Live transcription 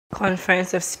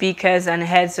Conference of Speakers and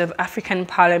Heads of African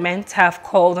Parliament have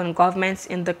called on governments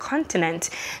in the continent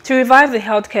to revive the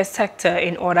healthcare sector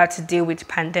in order to deal with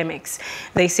pandemics.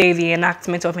 They say the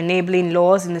enactment of enabling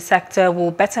laws in the sector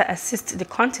will better assist the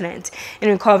continent in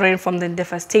recovering from the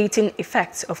devastating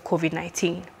effects of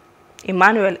COVID-19.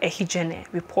 Emmanuel Ehijene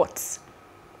reports.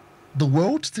 The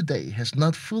world today has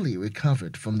not fully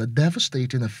recovered from the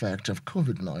devastating effect of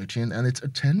COVID-19 and its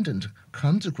attendant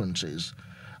consequences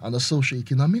on the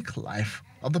socio-economic life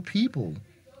of the people.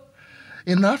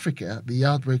 In Africa, the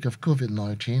outbreak of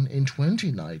COVID-19 in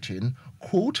 2019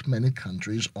 caught many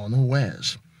countries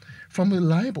unawares. From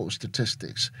reliable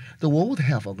statistics, the World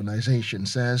Health Organization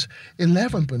says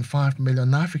 11.5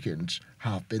 million Africans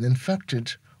have been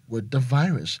infected with the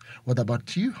virus, with about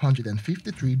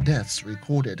 253 deaths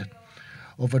recorded.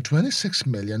 Over 26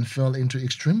 million fell into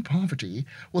extreme poverty,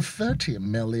 with 30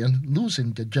 million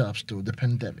losing their jobs through the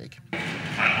pandemic.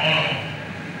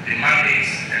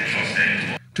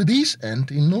 To this end,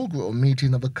 the inaugural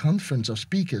meeting of the Conference of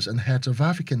Speakers and Heads of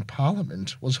African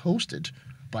Parliament was hosted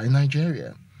by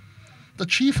Nigeria. The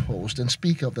chief host and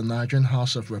speaker of the Nigerian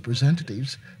House of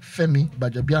Representatives, Femi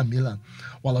Gbajabiamila,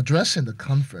 while addressing the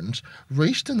conference,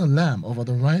 raised an alarm over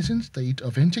the rising state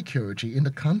of insecurity in the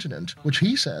continent, which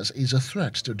he says is a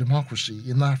threat to democracy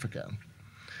in Africa.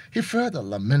 He further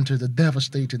lamented the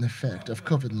devastating effect of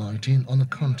COVID-19 on the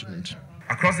continent.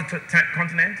 Across the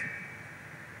continent,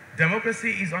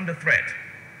 democracy is under threat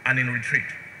and in retreat.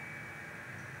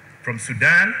 From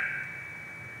Sudan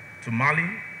to Mali,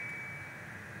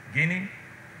 Guinea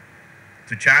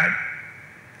to Chad,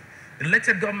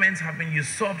 elected governments have been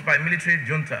usurped by military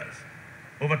juntas,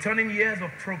 overturning years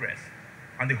of progress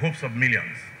and the hopes of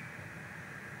millions.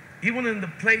 Even in the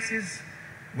places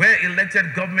where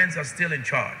elected governments are still in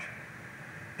charge,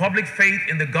 public faith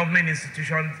in the government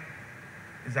institutions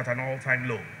is at an all-time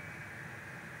low.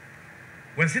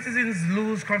 When citizens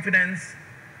lose confidence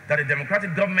that a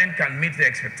democratic government can meet their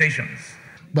expectations,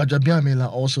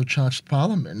 Gbajabiamila also charged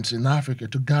parliaments in Africa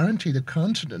to guarantee the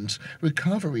continent's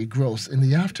recovery growth in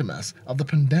the aftermath of the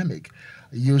pandemic,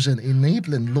 using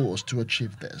enabling laws to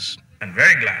achieve this. I'm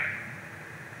very glad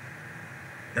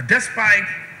that despite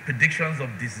predictions of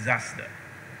disaster,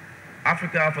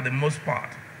 Africa, for the most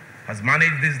part, has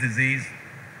managed this disease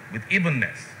with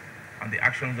evenness, and the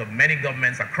actions of many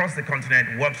governments across the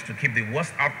continent works to keep the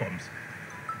worst outcomes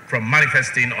from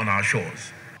manifesting on our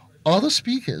shores. Other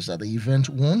speakers at the event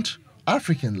want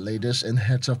African leaders and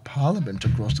heads of parliament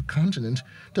across the continent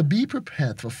to be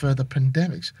prepared for further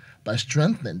pandemics by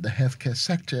strengthening the healthcare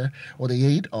sector with the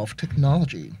aid of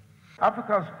technology.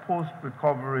 Africa's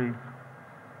post-COVID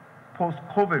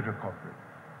recovery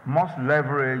must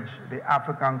leverage the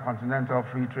African Continental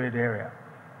Free Trade Area.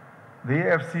 The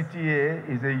AfCFTA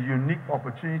is a unique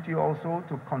opportunity also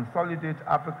to consolidate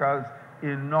Africa's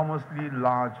enormously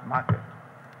large market.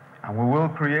 And we will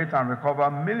create and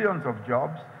recover millions of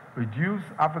jobs, reduce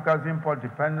Africa's import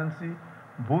dependency,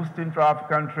 boost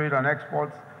intra-African trade and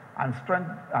exports, and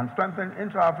strengthen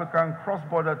intra-African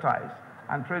cross-border ties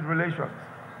and trade relations.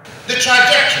 The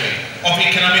trajectory of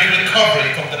economic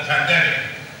recovery from the pandemic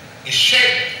is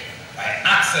shaped by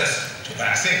access to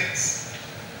vaccines.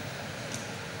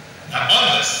 And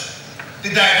on this, the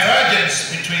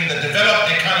divergence between the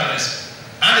developed economies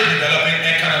and the developing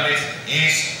economies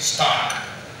is stark.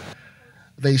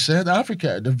 They said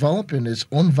Africa developing its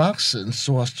own vaccines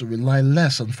so as to rely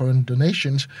less on foreign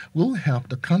donations will help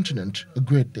the continent a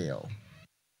great deal.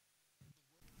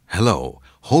 Hello,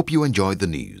 hope you enjoyed the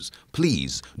news.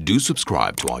 Please do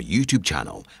subscribe to our YouTube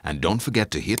channel and don't forget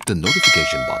to hit the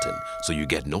notification button so you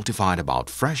get notified about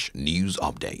fresh news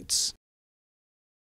updates.